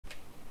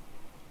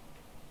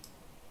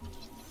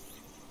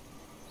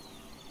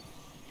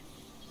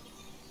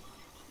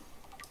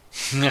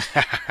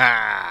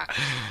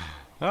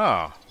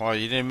Oh, well,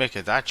 you didn't make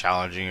it that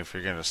challenging if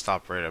you're gonna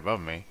stop right above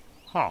me.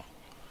 Huh.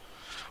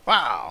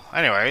 Wow.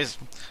 Anyways,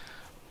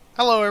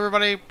 hello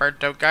everybody,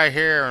 Burnt Out Guy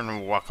here,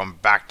 and welcome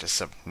back to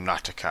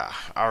Subnautica.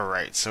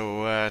 Alright,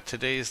 so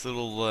today's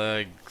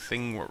little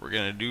thing, what we're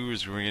gonna do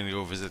is we're gonna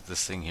go visit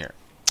this thing here.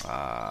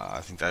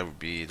 I think that would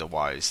be the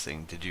wise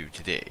thing to do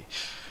today.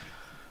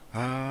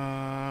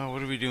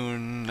 What are we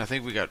doing? I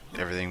think we got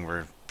everything,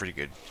 we're pretty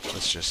good.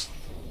 Let's just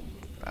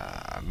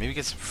maybe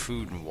get some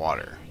food and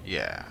water.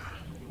 Yeah.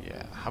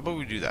 How about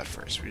we do that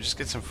first? We just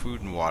get some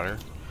food and water,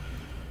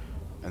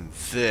 and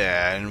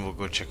then we'll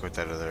go check out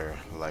that other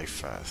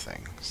life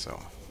thing.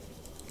 So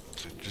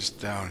just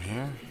down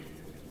here.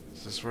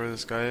 Is this where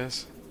this guy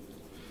is?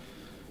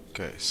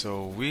 Okay,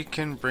 so we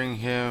can bring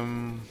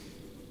him.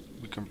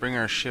 We can bring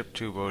our ship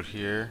to about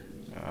here.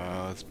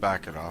 Let's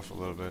back it off a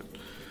little bit.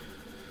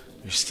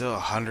 You're still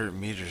 100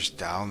 meters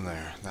down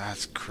there.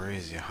 That's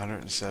crazy.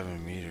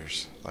 107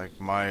 meters. Like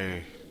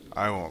I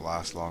won't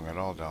last long at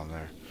all down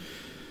there.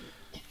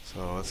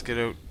 So let's get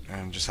out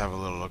and just have a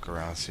little look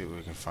around, see what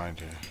we can find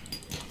here.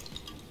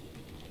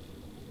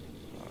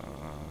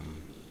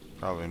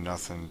 Probably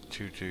nothing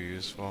too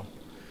useful.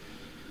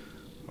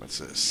 What's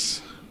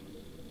this?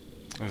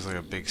 Looks like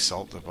a big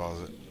salt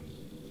deposit.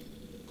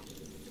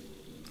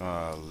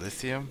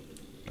 Lithium?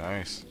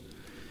 Nice.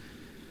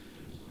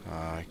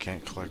 I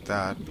can't collect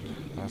that.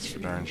 That's for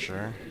darn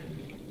sure.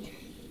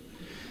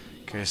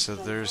 Okay, so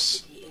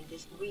there's...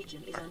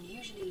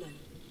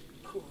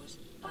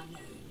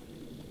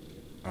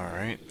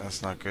 Alright,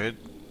 that's not good.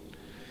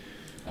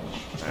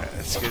 Alright,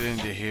 let's get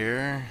into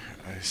here.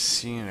 I've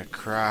seen a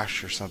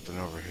crash or something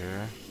over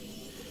here.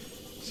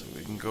 So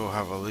we can go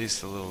have at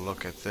least a little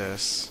look at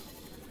this.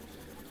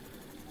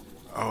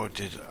 Oh,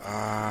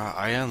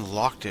 I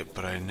unlocked it,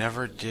 but I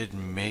never did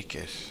make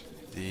it.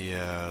 The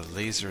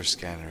laser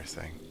scanner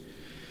thing.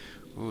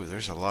 Ooh,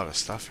 there's a lot of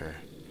stuff here.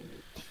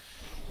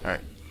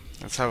 Alright,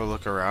 let's have a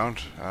look around.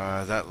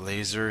 That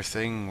laser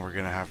thing, we're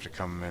gonna have to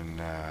come and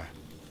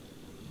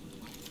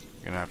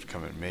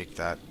make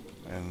that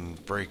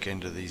and break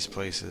into these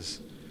places.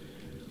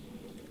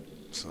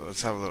 So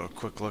let's have a little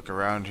quick look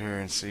around here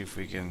and see if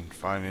we can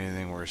find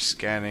anything worth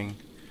scanning.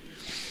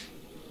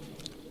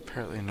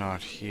 Apparently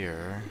not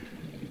here.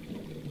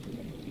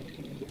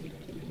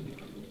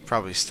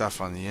 Probably stuff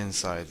on the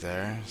inside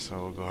there, so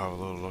we'll go have a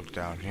little look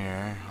down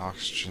here.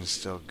 Oxygen's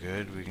still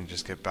good. We can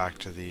just get back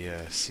to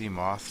the sea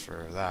moth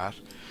for that.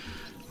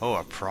 Oh,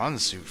 a prawn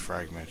suit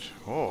fragment.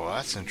 Oh,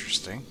 that's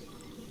interesting.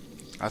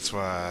 That's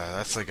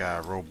like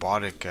a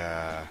robotic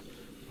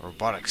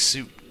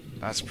suit.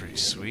 That's pretty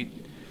sweet.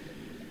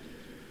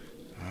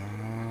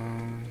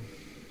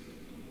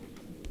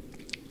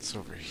 It's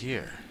over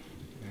here.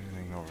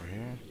 Anything over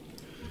here?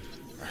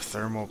 Our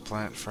thermal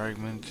plant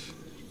fragment.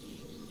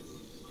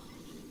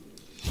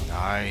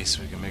 Nice.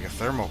 We can make a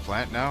thermal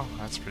plant now.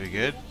 That's pretty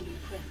good.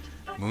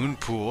 Moon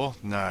pool.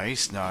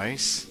 Nice.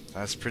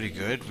 That's pretty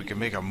good. We can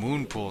make a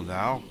moon pool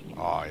now.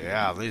 Oh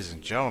yeah, ladies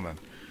and gentlemen.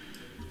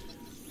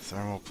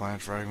 Thermal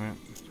plant fragment.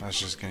 That's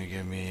just gonna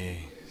give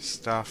me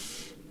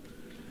stuff.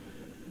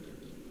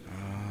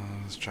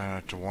 Let's try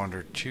not to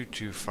wander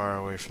too far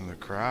away from the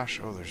crash.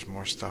 Oh, there's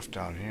more stuff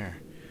down here.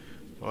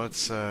 Well,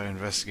 let's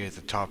investigate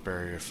the top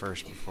area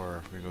first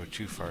before we go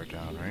too far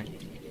down, right?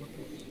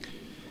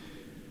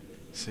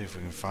 See if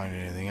we can find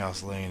anything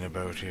else laying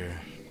about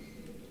here.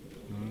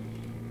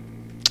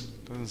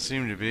 Doesn't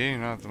seem to be,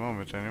 not at the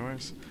moment,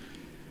 anyways.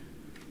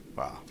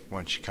 Well,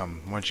 once you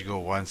go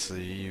once,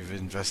 you've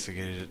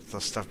investigated it.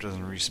 The stuff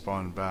doesn't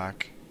respawn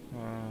back.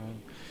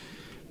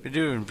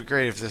 It'd be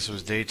great if this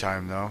was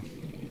daytime, though.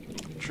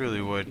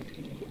 Truly would.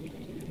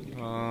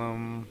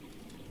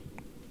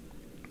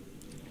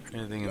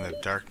 Anything in the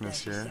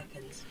darkness here?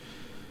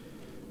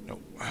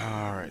 Nope.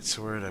 Alright,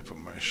 so where did I put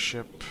my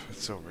ship?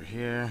 It's over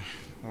here.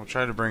 We'll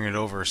try to bring it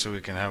over so we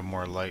can have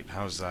more light.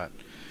 How's that?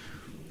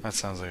 That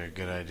sounds like a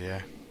good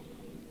idea.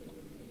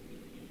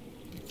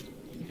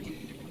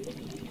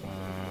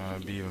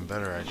 Be even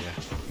better idea.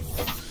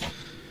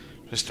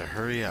 Just to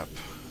hurry up.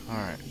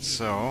 Alright,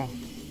 so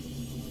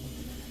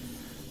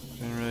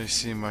didn't really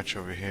see much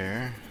over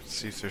here. Let's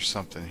see if there's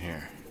something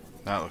here.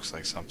 That looks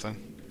like something.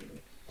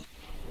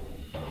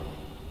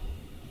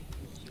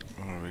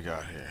 What do we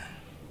got here?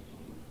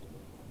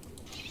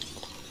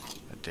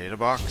 A data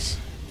box?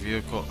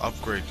 Vehicle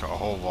upgrade call.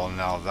 Oh, well,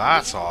 now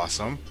that's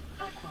awesome.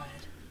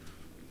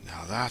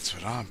 Now that's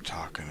what I'm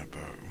talking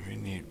about. We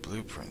need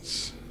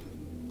blueprints.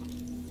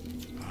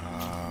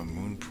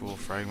 Moon pool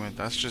fragment.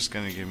 That's just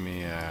gonna give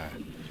me oh,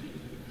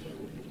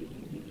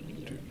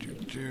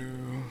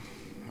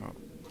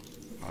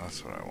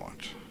 that's what I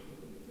want.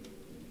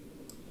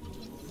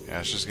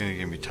 Yeah, it's just gonna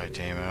give me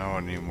titanium. I don't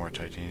want any more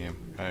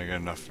titanium. I got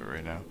enough of it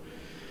right now.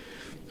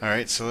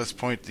 Alright, so let's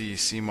point the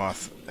sea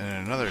moth in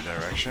another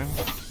direction.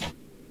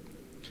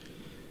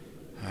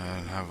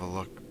 And have a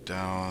look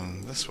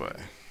down this way.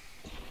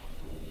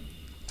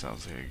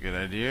 Sounds like a good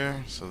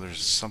idea. So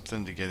there's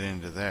something to get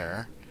into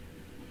there.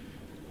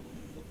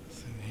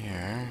 What's in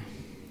here?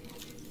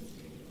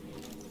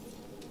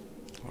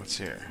 What's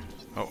here?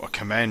 Oh, a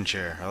command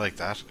chair. I like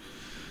that.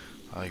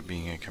 I like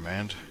being in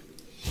command.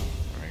 There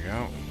we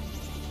go.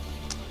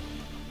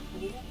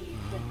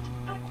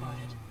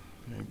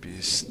 Maybe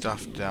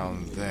stuff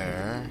down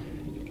there.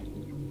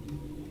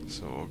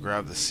 So we'll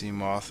grab the sea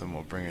moth and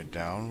we'll bring it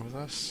down with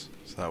us.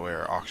 So that way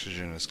our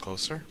oxygen is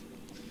closer.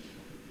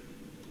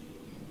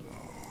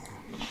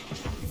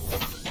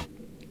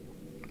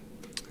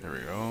 There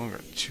we go.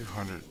 Got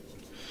 200.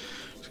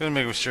 Just gonna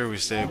make sure we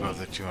stay above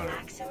the 200.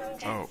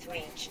 Oh,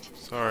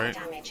 sorry.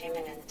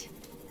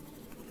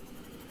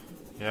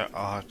 Yeah,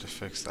 I'll have to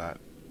fix that.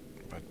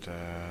 But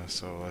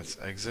so let's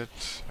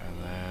exit,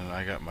 and then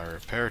I got my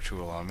repair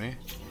tool on me,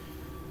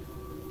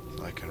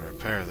 so I can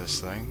repair this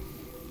thing.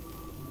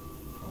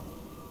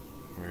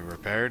 Are we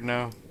repaired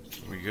now?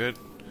 We good?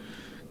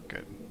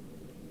 Good.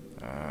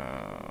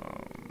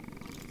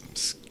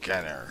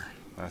 Scanner.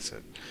 That's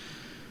it.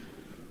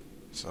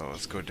 So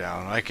let's go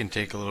down. I can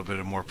take a little bit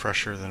of more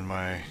pressure than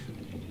my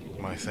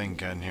thing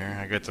can here.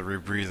 I got the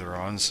rebreather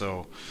on,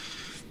 so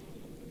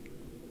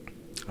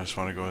I just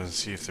want to go and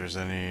see if there's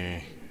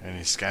any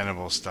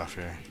scannable stuff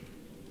here.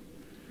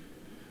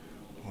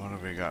 What do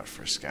we got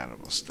for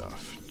scannable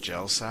stuff?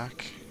 Gel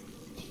sack?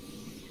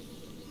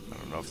 I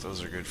don't know if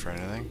those are good for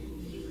anything.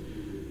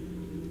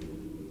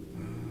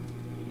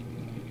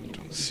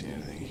 Don't see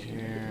anything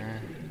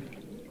here.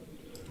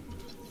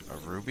 A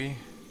ruby?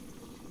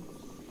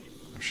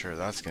 I'm sure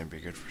that's going to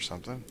be good for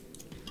something.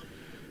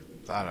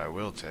 That I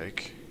will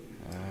take.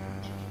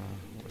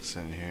 What's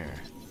in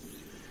here?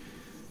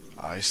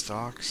 Eye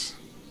stalks?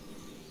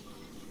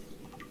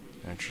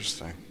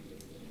 Interesting.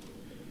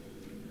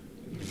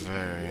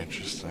 Very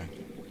interesting.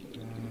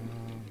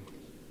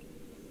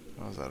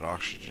 How's that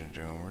oxygen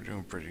doing? We're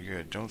doing pretty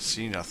good. Don't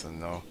see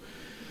nothing though.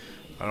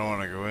 I don't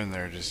want to go in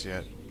there just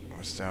yet.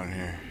 What's down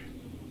here?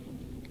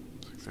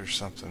 Looks like there's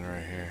something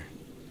right here.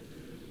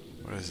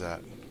 What is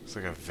that? Looks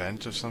like a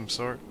vent of some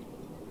sort.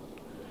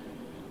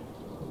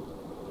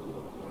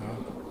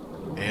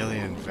 Oh,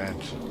 alien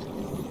vent.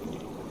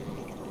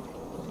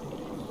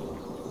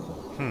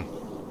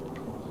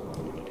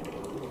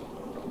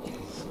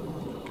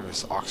 Give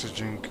us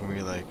oxygen. Can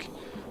we like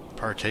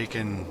partake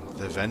in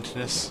the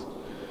ventness?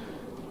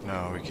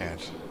 No, we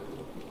can't.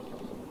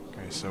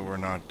 Okay, so we're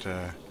not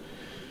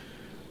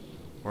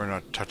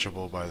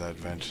touchable by that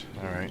vent.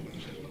 Alright.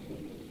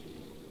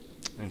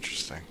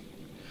 Interesting.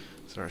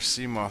 So our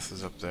sea moth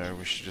is up there.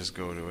 We should just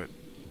go to it.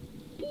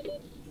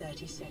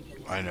 30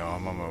 seconds. I know,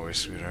 I'm on my way,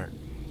 sweetheart.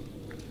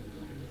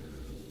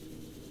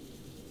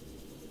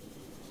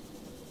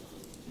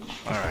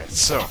 Alright,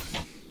 so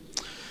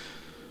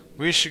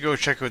we should go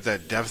check out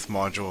that depth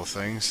module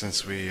thing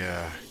since we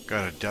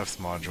got a depth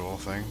module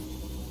thing.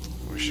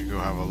 We should go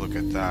have a look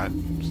at that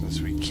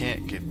since we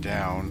can't get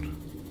down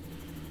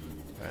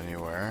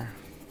anywhere.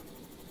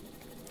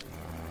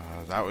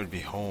 That would be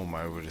home,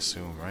 I would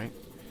assume, right?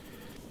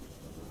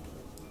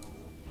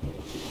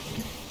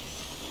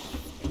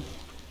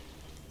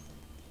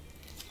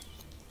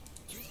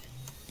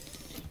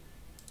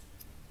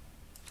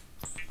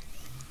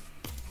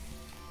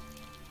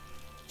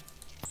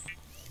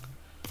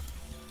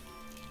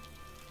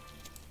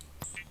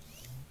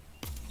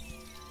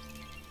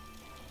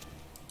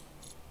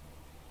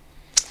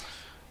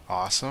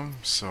 Awesome.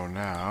 So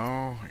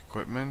now,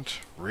 equipment,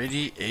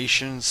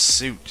 radiation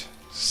suit.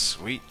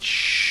 Sweet.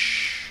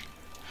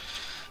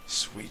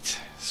 Sweet.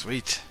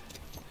 Sweet.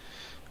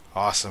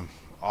 Awesome.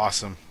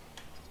 Awesome.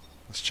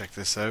 Let's check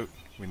this out.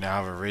 We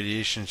now have a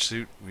radiation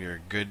suit. We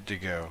are good to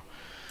go.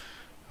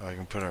 I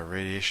can put our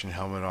radiation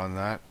helmet on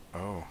that.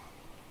 Oh.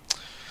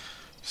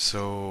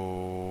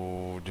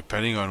 So,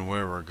 depending on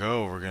where we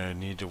go, we're going to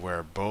need to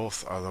wear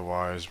both.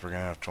 Otherwise, we're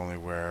going to have to only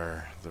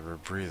wear the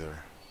rebreather.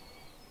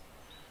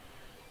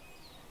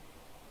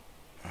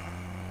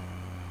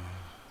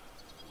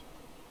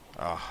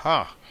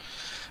 Aha.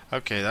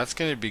 Okay, that's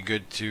going to be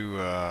good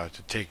to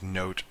take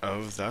note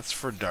of. That's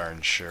for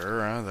darn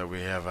sure, that we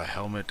have a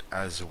helmet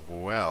as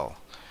well.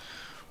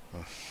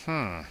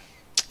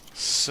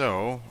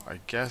 So, I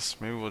guess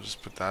maybe we'll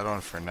just put that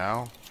on for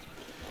now.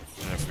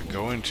 And if we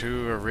go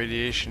into a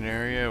radiation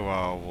area,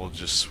 well, we'll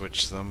just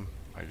switch them.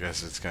 I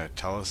guess it's going to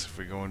tell us if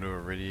we go into a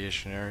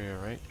radiation area,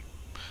 right?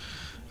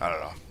 I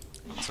don't know.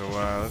 So,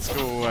 let's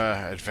go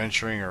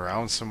adventuring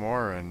around some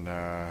more and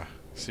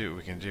see what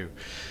we can do.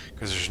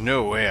 Because there's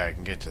no way I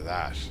can get to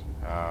that.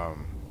 I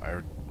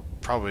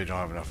probably don't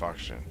have enough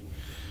oxygen.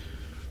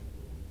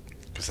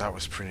 Because that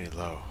was pretty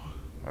low.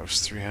 That was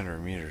 300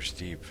 meters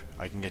deep.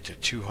 I can get to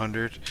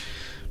 200.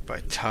 By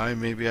time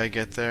maybe I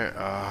get there.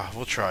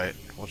 We'll try it.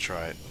 We'll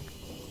try it.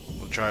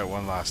 We'll try it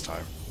one last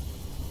time.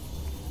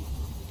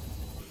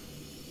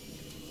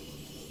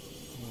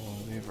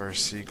 We'll leave our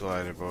sea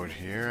glide about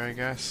here, I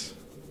guess.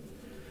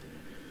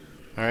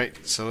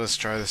 Alright, so let's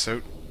try this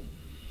out.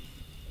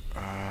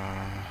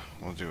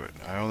 We'll do it.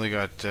 I only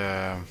got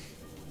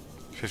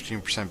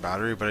 15%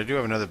 battery, but I do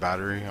have another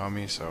battery on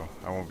me, so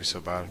I won't be so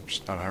bad. I'm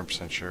just not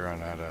 100% sure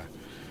on how to...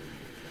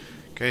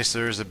 Okay, so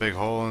there's a big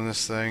hole in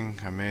this thing.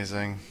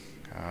 Amazing.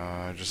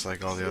 Just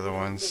like all the other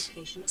ones.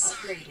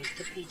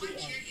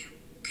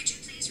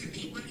 please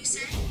repeat what you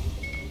said?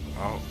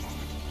 Oh,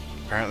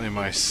 apparently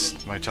my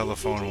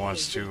telephone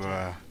wants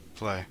to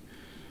play.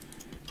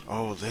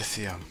 Oh,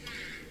 lithium.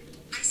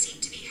 I seem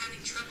to be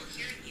having trouble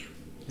hearing you.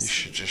 You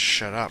should just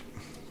shut up,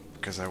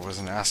 because I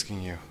wasn't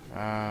asking you.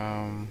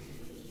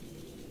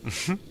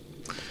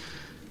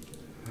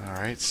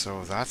 Alright,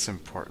 so that's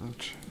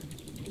important.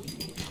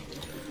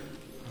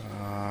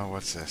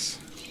 What's this?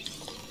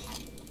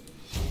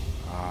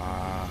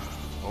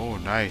 Oh,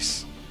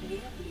 nice.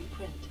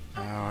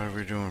 What are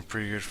we doing?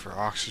 Pretty good for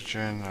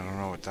oxygen. I don't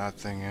know what that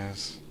thing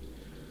is.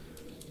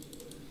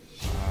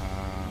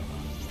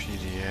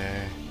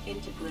 PDA.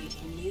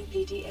 Integrating new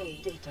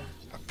PDA data.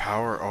 A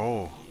power.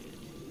 Oh.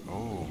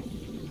 Oh.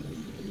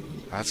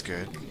 That's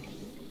good.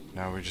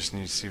 Now we just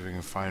need to see if we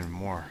can find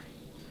more.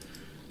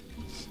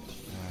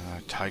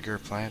 Tiger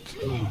plant.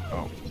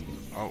 Oh.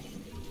 Oh.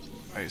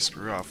 I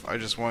screw off. I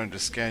just wanted to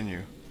scan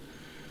you.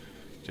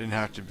 Didn't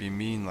have to be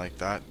mean like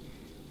that.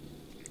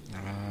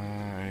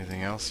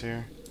 Anything else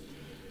here?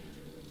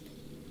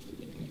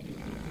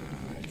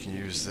 You can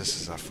use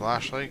this as a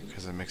flashlight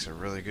because it makes a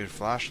really good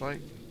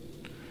flashlight.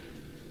 I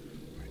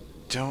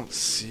don't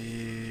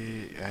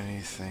see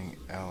anything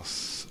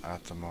else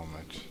at the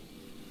moment.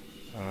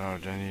 I don't know,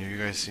 do any of you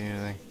guys see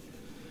anything?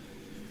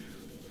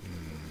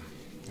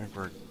 I think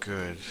we're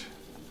good.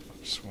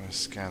 I just want to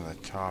scan the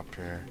top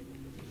here.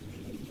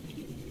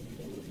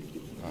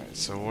 Alright,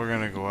 so we're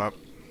gonna go up.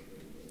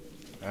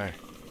 Hey.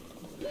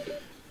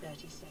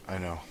 30 seconds. I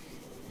know.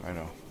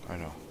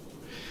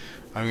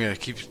 I'm gonna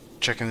keep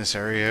checking this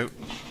area out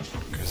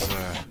because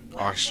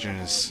oxygen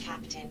is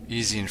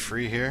easy and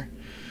free here,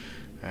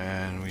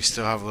 and we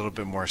still have a little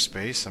bit more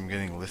space. I'm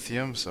getting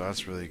lithium, so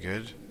that's really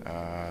good.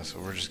 So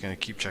we're just gonna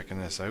keep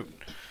checking this out,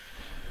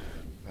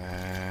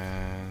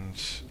 and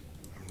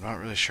I'm not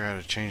really sure how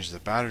to change the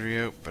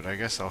battery out, but I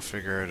guess I'll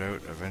figure it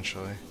out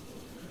eventually.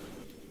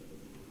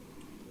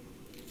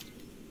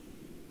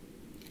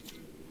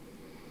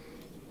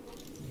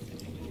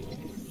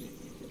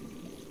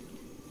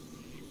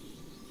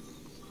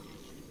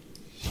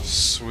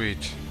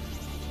 Sweet.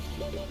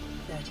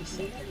 30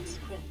 seconds.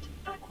 Print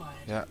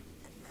acquired. Yeah.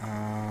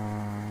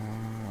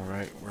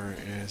 Alright, where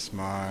is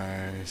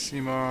my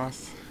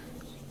Seamoth?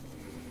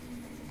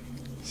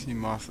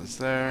 Seamoth is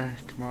there.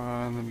 Come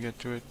on, let me get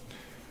to it.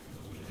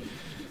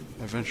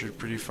 I ventured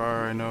pretty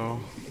far, I know.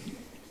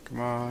 Come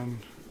on.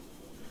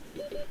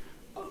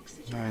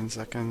 9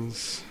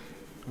 seconds.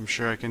 I'm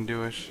sure I can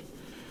do it.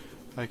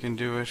 I can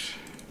do it.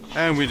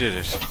 And we did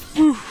it.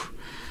 Woo!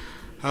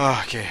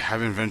 Okay, I've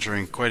been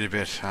venturing quite a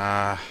bit.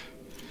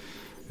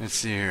 Let's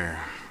see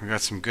here. We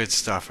got some good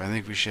stuff. I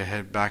think we should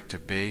head back to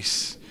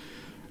base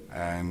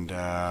and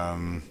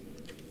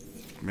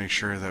make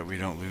sure that we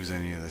don't lose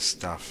any of this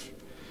stuff.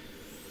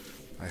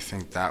 I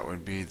think that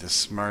would be the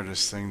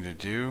smartest thing to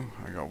do.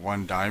 I got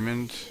 1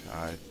 diamond.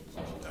 I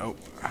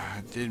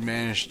did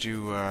manage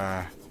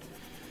to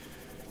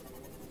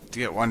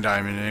get 1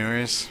 diamond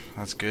anyways.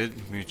 That's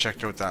good. We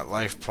checked out that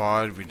life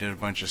pod. We did a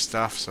bunch of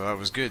stuff, so that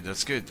was good.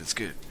 That's good. That's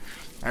good.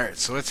 Alright,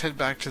 so let's head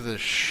back to the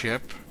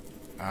ship.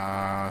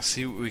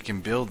 See what we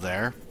can build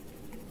there.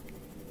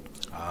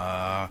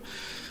 I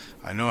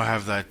know I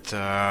have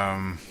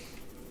that,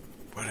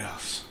 what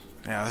else?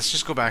 Yeah, let's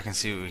just go back and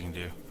see what we can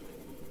do.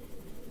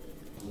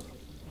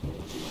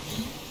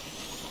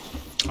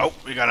 Oh,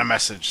 we got a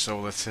message, so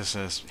let's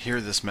just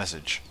hear this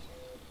message.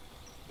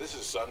 This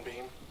is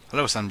Sunbeam.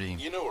 Hello, Sunbeam.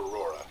 You know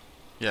Aurora?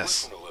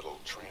 Yes. We're from a little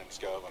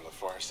transgov on the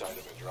far side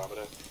of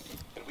Andromeda,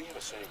 and we have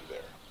a saying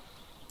there.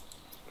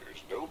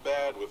 There's no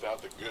bad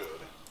without the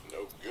good,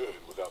 no good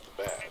without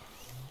the bad.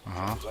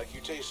 Sounds like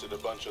you tasted a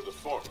bunch of the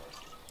former,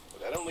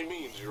 but that only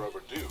means you're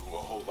overdue a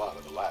whole lot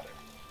of the latter.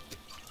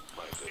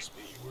 Might just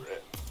be we're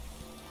in.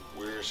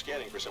 We're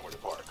scanning for somewhere to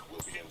park.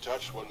 We'll be in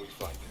touch when we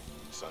find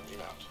it.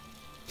 Sunbeam out.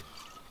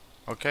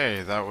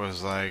 Okay, that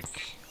was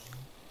like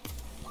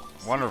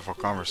wonderful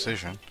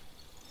conversation.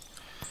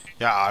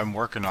 Yeah, I'm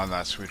working on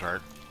that,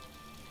 sweetheart.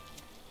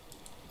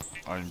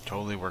 I'm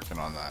totally working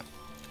on that.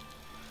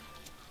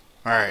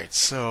 Alright,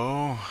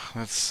 so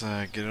let's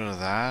get out of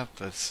that.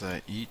 Let's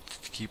eat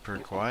to keep her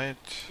quiet.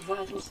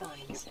 Vital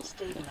signs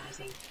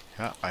stabilizing.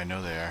 Yeah, I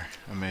know they are.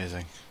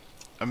 Amazing.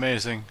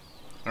 Amazing.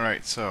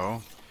 Alright,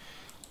 so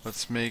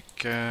let's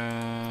make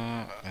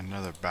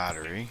another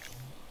battery.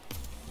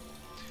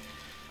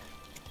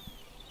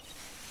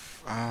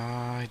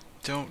 I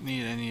don't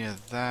need any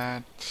of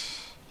that.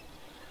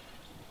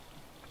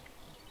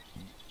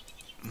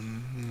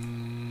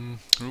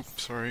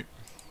 Oops, sorry.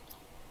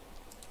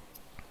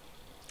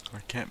 I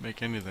can't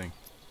make anything,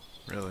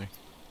 really.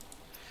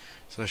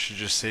 So I should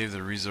just save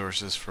the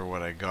resources for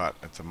what I got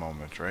at the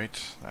moment, right?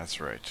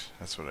 That's right.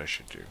 That's what I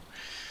should do.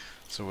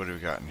 So what do we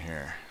got in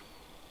here?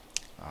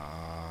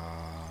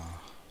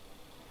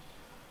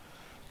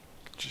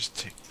 Just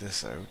take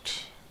this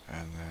out,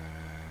 and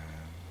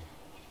then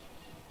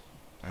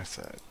that's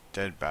a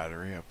dead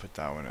battery. I'll put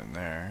that one in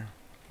there.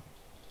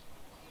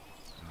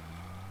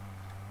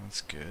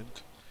 That's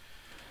good.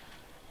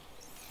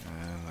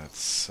 And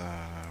let's,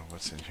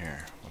 what's in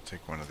here? We'll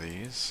take one of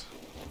these.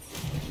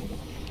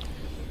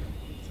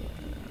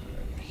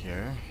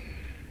 here.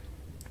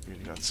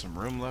 We've got some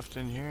room left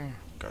in here.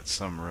 Got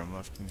some room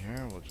left in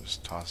here. We'll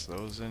just toss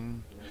those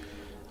in.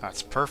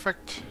 That's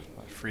perfect.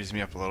 That frees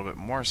me up a little bit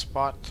more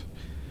spot.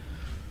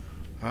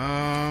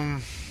 I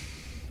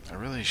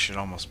really should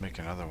almost make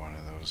another one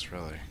of those,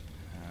 really.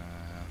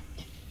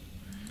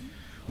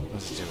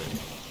 Let's do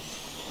it.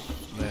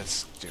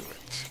 Let's do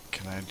it.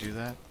 Can I do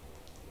that?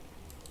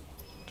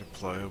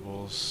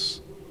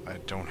 Deployables. I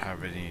don't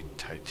have any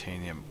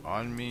titanium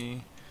on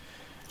me,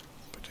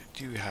 but I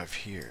do have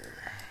here.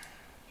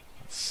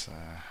 Let's,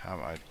 how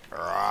am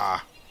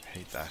I?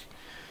 Hate that.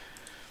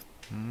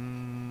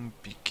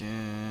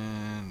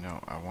 Beacon.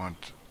 No, I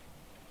want.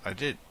 I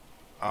did.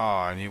 Oh,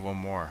 I need one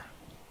more.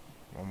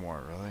 One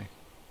more, really?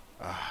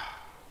 Ah.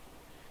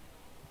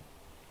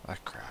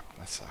 That crap.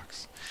 That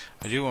sucks.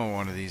 I do want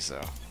one of these,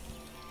 though.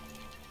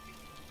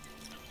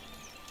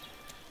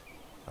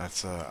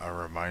 That's a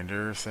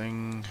reminder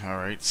thing.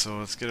 Alright, so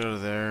let's get out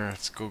of there.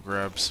 Let's go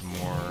grab some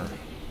more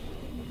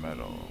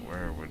metal.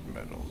 Where would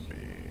metal be?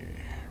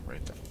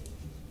 Right there.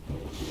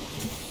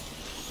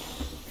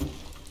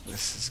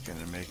 This is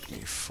gonna make me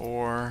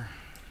 4.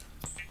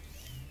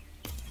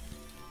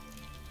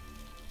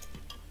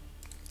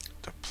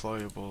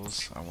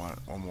 Deployables. I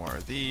want one more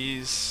of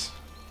these.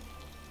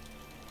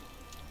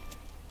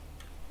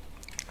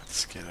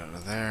 Let's get out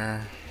of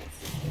there.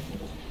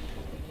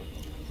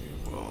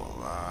 We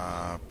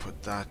will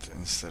put that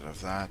instead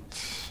of that.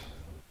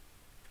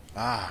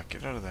 Ah,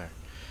 get out of there.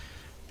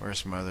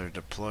 Where's my other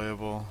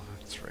deployable?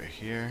 It's right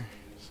here.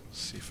 So let's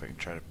see if I can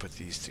try to put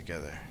these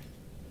together.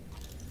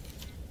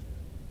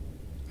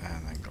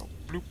 And then go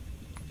bloop.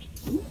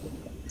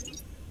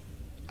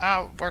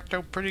 Ah, worked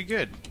out pretty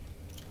good.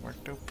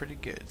 Worked out pretty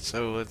good.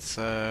 So let's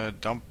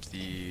dump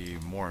the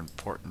more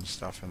important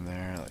stuff in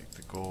there, like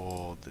the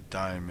gold, the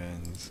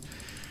diamonds,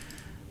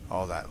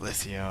 all that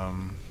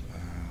lithium,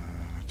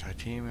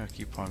 titanium. I'll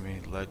keep on me.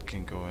 Lead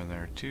can go in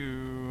there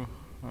too.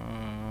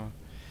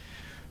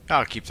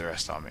 I'll keep the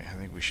rest on me. I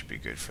think we should be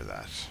good for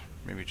that.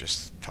 Maybe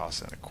just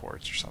toss in a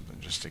quartz or something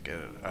just to get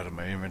it out of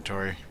my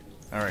inventory.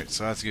 Alright,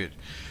 so that's good.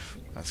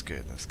 That's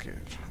good, that's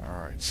good.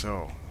 Alright,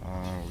 so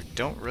we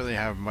don't really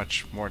have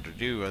much more to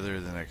do other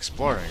than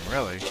exploring,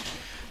 really.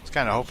 I was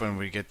kind of hoping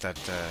we get that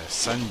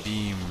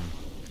sunbeam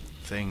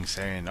thing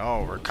saying,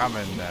 oh, we're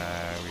coming,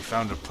 we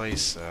found a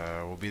place,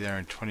 we'll be there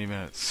in 20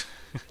 minutes.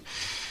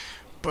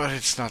 But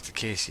it's not the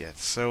case yet.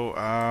 So,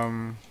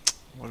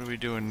 what are we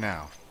doing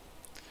now?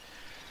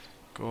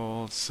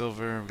 Gold,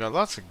 silver. We've got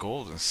lots of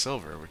gold and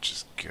silver, which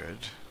is good.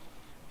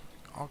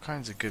 All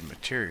kinds of good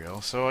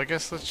material. So I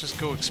guess let's just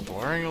go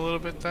exploring a little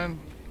bit then.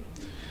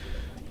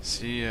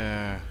 See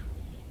if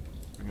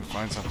we can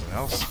find something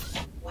else.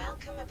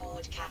 Welcome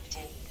aboard,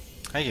 Captain.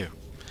 Thank you.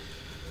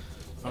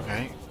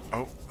 Okay.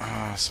 Oh,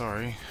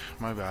 sorry.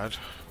 My bad.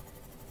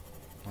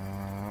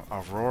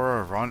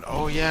 Aurora Rond.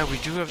 Oh yeah, we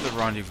do have the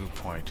rendezvous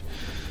point.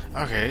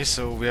 Okay,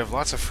 so we have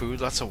lots of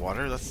food, lots of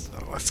water.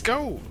 Let's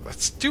go.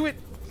 Let's do it.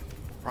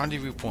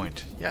 Rendezvous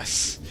point.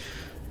 Yes.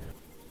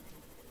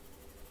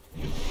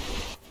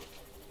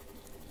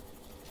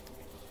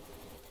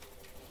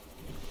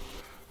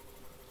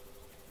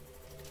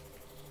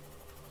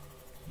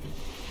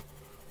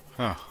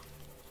 Huh.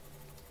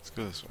 Let's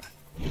go this way.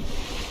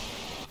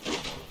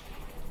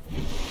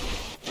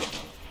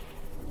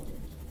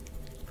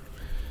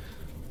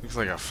 Looks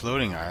like a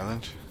floating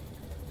island.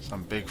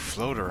 Some big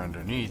floater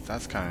underneath.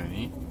 That's kind of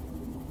neat.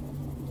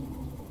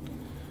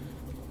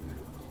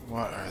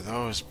 What are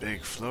those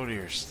big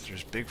floaters?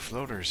 There's big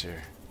floaters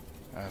here.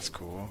 That's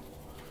cool.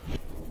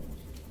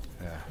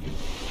 Yeah.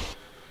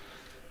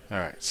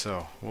 Alright,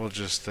 so we'll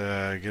just get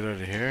out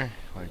of here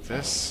like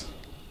this.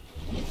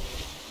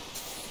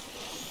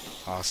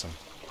 Awesome.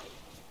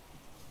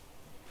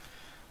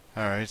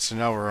 Alright, so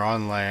now we're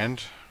on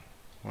land.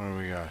 What do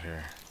we got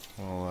here?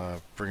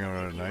 We'll bring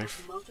out a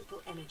knife.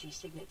 Multiple energy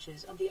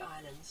signatures on the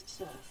island's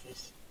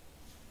surface.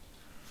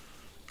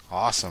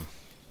 Awesome.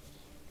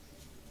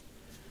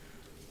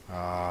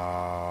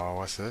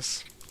 What's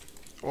this?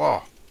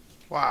 Whoa.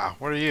 Wow,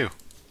 what are you?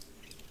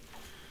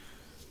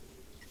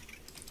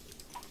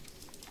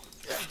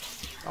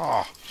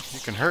 Oh, you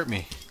can hurt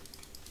me.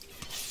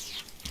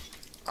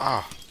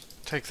 Ah, oh,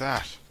 take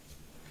that.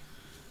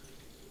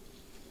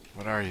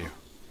 What are you?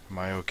 Am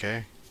I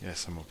okay?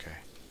 Yes, I'm okay.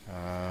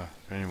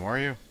 Any more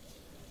of you?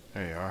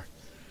 There you are.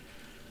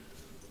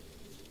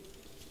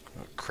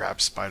 A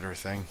crab spider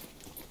thing.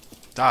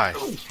 Die!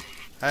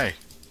 Hey!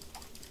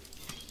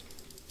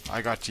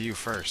 I got to you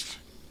first.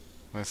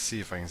 Let's see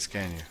if I can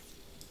scan you.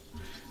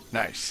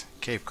 Nice.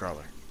 Cave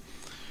crawler.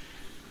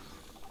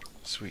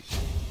 Sweet.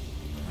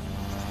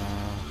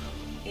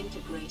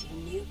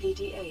 Integrating new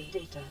PDA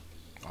data.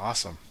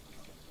 Awesome.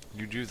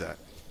 You do that.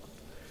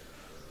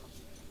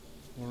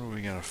 What are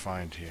we gonna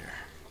find here?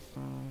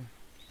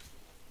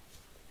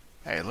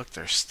 Hey, look,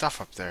 there's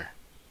stuff up there.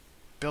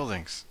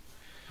 Buildings.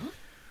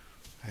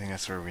 I think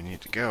that's where we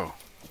need to go.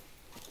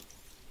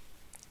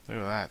 Look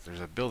at that. There's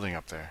a building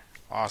up there.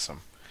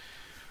 Awesome.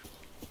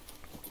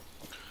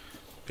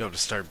 Be able to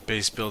start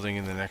base building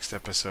in the next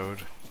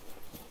episode.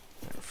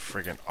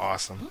 friggin'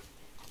 awesome.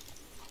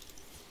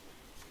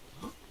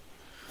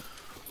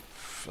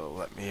 Phil,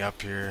 let me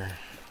up here.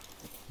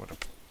 What a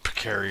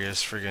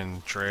precarious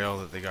friggin' trail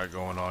that they got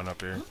going on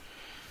up here.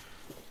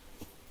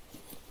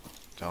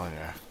 Telling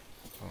ya.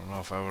 I don't know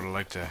if I would have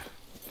liked to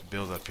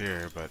build up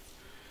here, but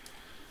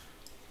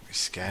we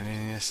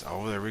scanning this.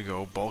 Oh, there we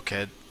go.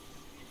 Bulkhead.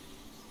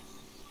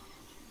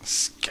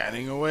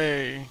 Scanning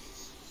away.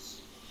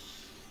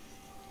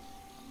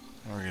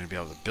 Now we're gonna be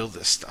able to build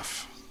this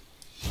stuff.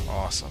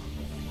 Awesome.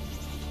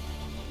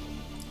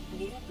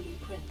 New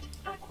blueprint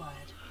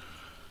acquired.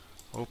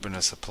 Open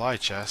a supply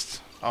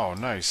chest. Oh,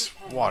 nice.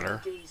 Preparing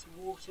Water. a day's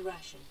water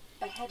ration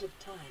ahead of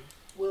time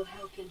will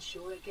help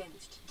ensure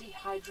against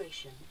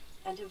dehydration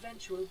and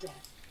eventual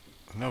death.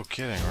 No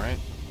kidding, right?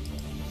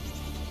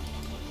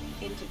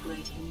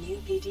 Integrating new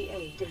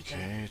PDA data.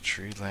 Okay,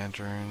 tree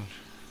lantern.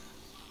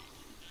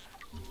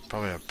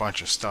 Probably a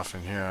bunch of stuff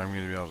in here I'm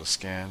going to be able to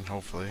scan,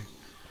 hopefully.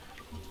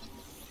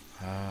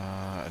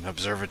 An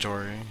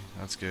observatory.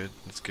 That's good.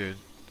 That's good.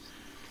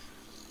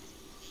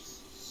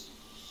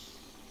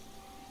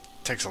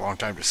 Takes a long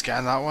time to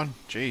scan that one.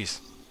 Jeez.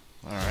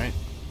 Alright.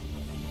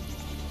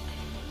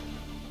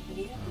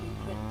 New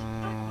blueprint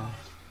acquired.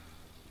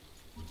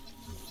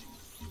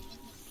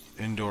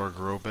 Indoor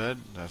grow bed.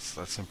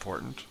 That's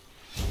important.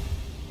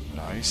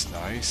 Nice,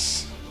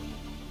 nice.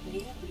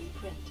 New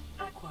blueprint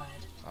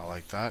acquired. I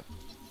like that.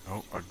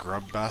 Oh, a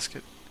grub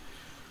basket.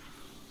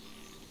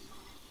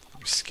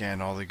 Let me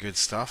scan all the good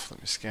stuff.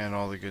 Let me scan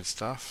all the good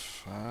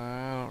stuff.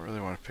 I don't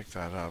really want to pick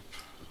that up.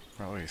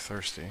 Not really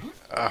thirsty.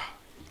 Ah,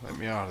 let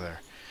me out of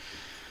there.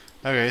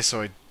 Okay,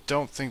 so I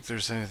don't think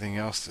there's anything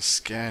else to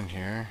scan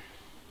here.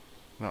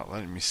 Not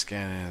letting me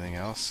scan anything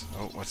else.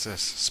 Oh, what's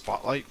this?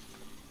 Spotlight?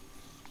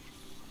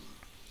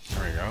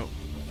 There we go.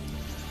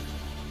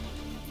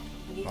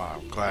 New Wow, I'm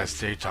blueprint glad it's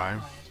daytime.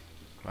 acquired.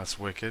 That's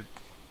wicked.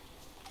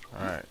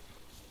 Alright.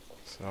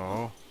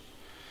 So,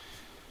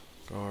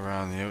 go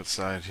around the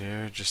outside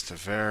here just to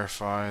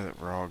verify that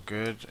we're all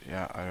good.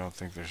 Yeah, I don't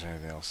think there's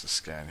anything else to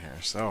scan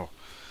here. So,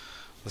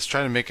 let's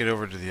try to make it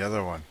over to the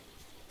other one.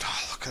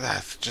 Oh, look at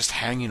that. Just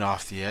hanging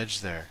off the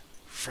edge there.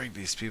 Frig,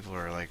 these people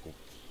are like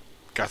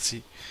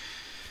gutsy.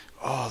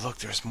 Oh, look,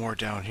 there's more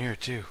down here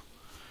too.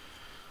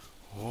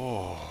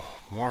 Oh,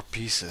 more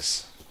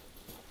pieces.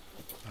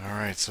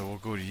 Alright, so we'll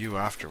go to you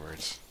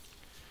afterwards.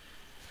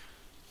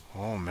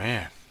 Oh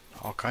man,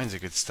 all kinds of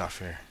good stuff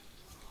here.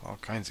 All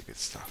kinds of good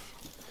stuff.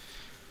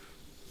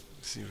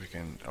 Let's see if we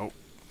can... Oh.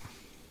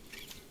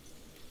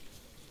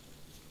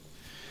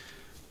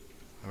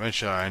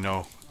 Eventually I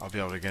know I'll be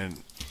able to get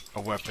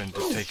a weapon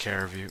to take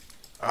care of you.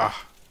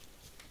 Ah.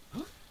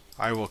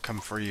 I will come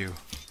for you.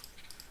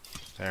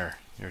 There,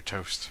 you're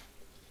toast.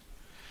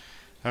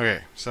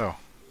 Okay, so,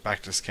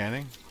 back to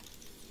scanning.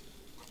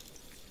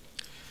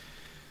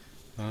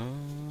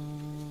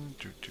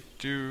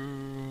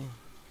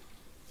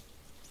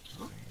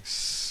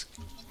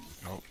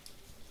 Oh.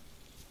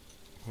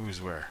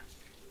 Who's where?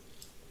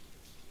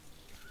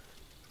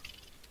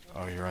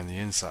 Oh, you're on the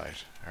inside,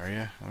 are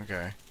you?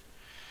 Okay.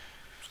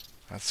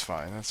 That's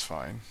fine, that's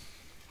fine.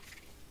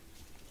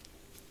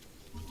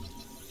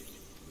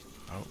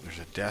 Oh, there's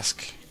a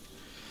desk.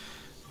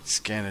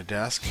 Scan a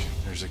desk.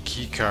 There's a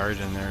key card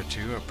in there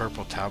too, a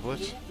purple tablet.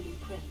 New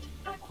blueprint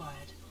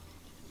acquired.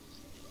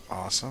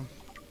 Awesome.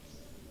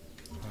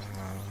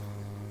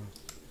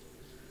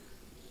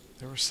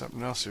 There was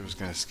something else I was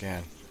going to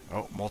scan.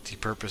 Oh,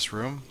 multi-purpose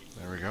room.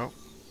 There we go.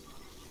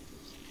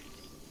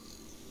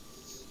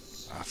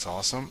 That's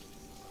awesome.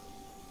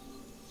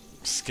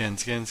 Scan,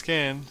 scan,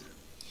 scan.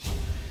 There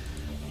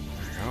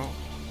we go.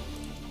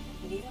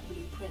 New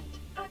blueprint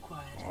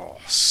acquired. Oh,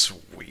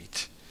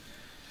 sweet.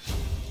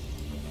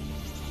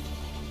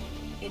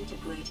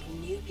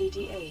 Integrating new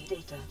PDA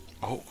data.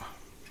 Oh,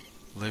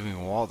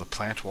 living wall, the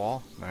plant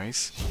wall.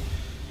 Nice.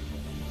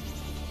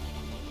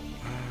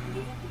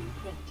 New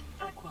blueprint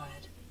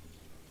acquired.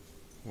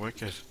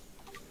 Wicked.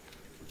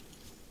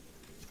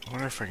 I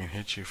wonder if I can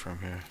hit you from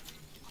here.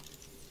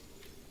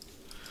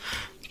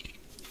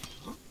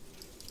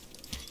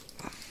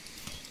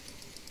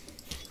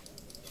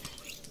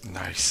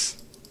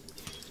 Nice.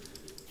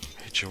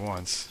 Hit you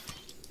once.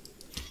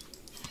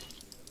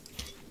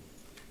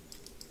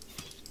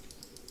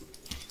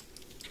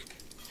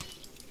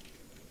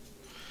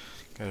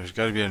 Okay, there's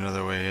got to be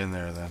another way in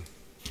there then.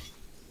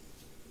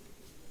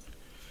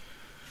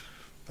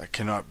 That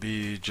cannot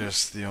be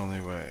just the only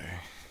way.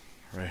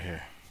 Right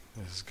here.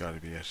 This has got to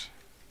be it.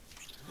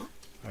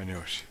 I knew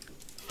it.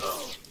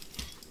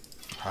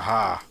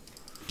 Haha.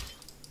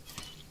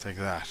 Take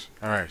that.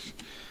 Alright.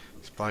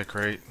 Supply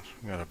crate.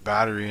 We got a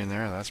battery in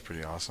there. That's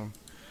pretty awesome.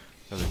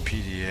 Another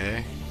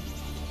PDA.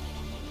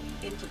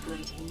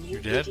 Integrating new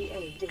You're dead?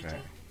 PDA data.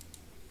 Okay.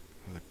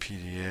 Another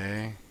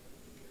PDA.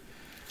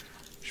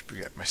 Should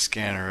get my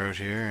scanner out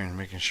here and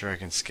making sure I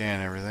can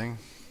scan everything.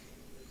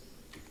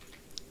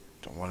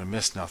 Don't want to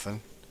miss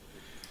nothing.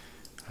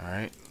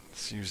 Alright.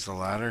 Let's use the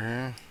ladder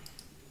here.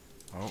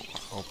 Oh,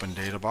 open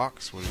data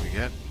box. What do we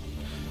get?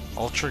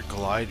 Ultra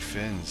glide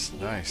fins.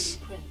 Nice.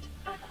 Blueprint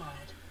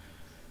acquired.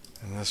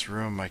 In this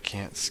room I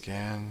can't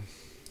scan.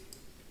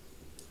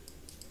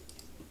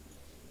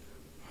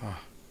 Huh.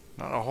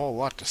 Not a whole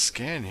lot to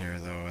scan here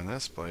though in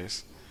this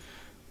place.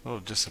 A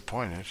little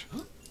disappointed.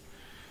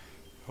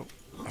 Oh,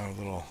 a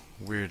little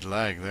weird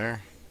lag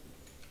there.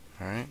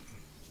 Alright.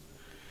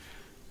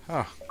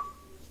 Huh.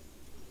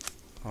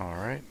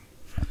 Alright.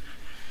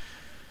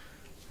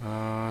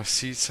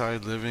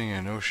 Seaside living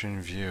and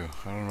ocean view.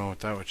 I don't know what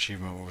that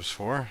achievement was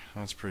for.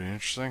 That's pretty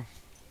interesting.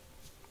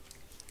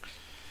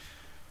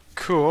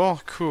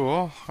 Cool,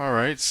 cool.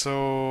 Alright,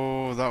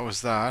 so that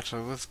was that.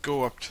 Let's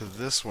go up to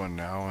this one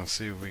now and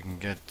see if we can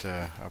get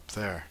up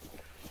there.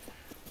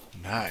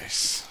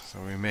 Nice. So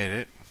we made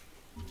it.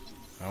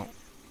 Oh.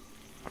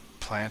 A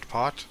plant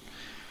pot.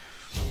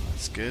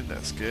 That's good,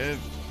 that's good.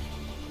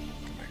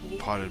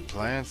 Potted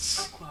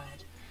plants.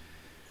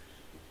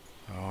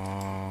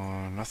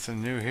 Oh,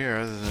 nothing new here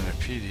other than a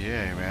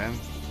PDA, man.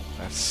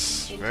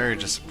 That's very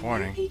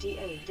disappointing.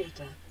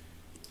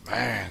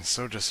 Man,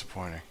 so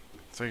disappointing.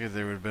 Figured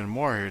there would have been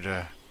more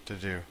here to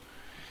do.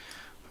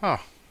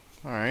 Oh,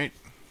 alright.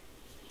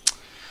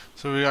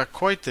 So we got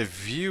quite the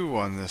view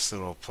on this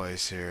little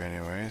place here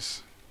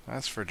anyways.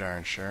 That's for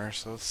darn sure.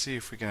 So let's see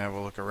if we can have a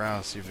look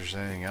around, see if there's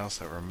anything else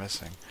that we're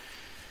missing.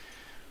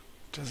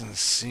 Doesn't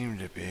seem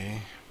to be.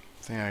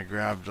 I think I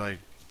grabbed like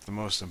the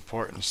most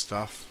important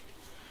stuff.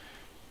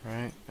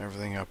 Right,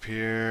 everything up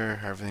here,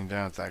 everything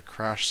down at that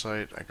crash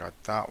site, I got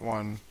that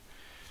one.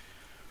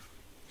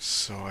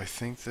 So I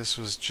think this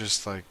was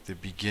just like the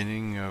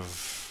beginning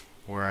of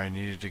where I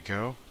needed to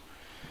go.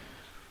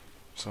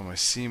 So my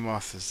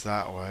Seamoth is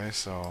that way,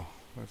 so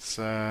let's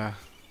go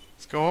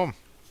home.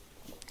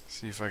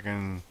 See if I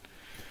can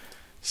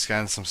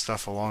scan some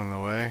stuff along the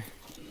way.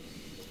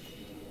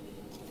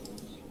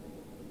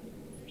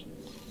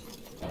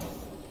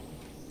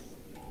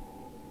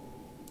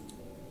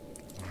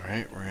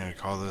 Alright, we're going to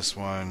call this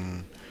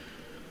one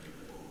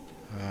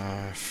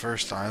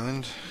First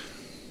Island.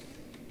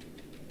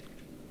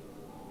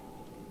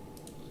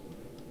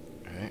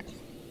 Okay.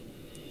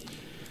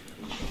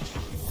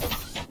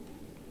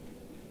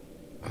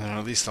 And then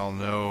at least I'll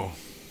know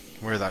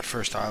where that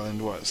first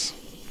island was.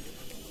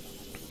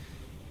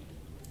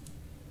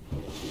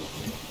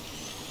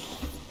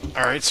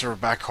 Alright, so we're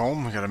back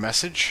home. We got a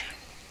message.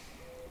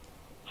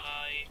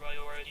 High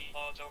priority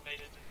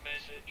automated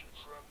message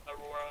from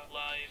Aurora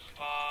Live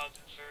Pod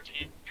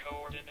 13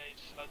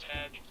 coordinates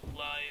attached.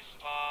 Live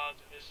Pod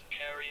is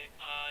carrying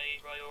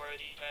high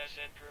priority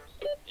passenger.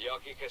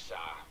 Yoki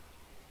Kasa.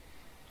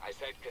 I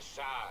said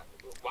Kasa.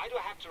 Why do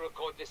I have to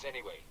record this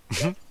anyway?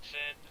 Send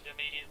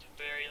immediate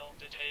burial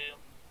detail.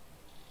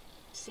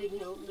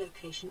 Signal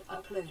location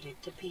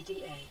uploaded to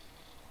PDA.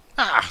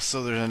 Ah,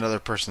 so there's another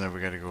person that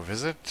we gotta go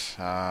visit.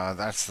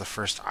 That's the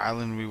first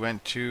island we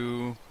went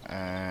to,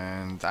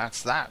 and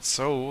that's that.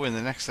 So in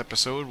the next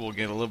episode, we'll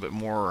get a little bit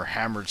more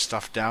hammered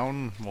stuff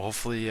down. We'll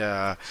hopefully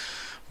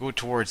go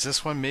towards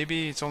this one.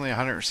 Maybe it's only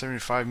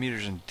 175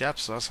 meters in depth,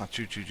 so that's not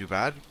too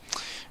bad.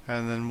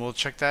 And then we'll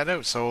check that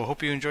out. So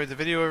hope you enjoyed the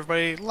video,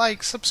 everybody.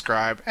 Like,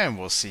 subscribe, and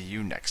we'll see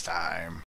you next time.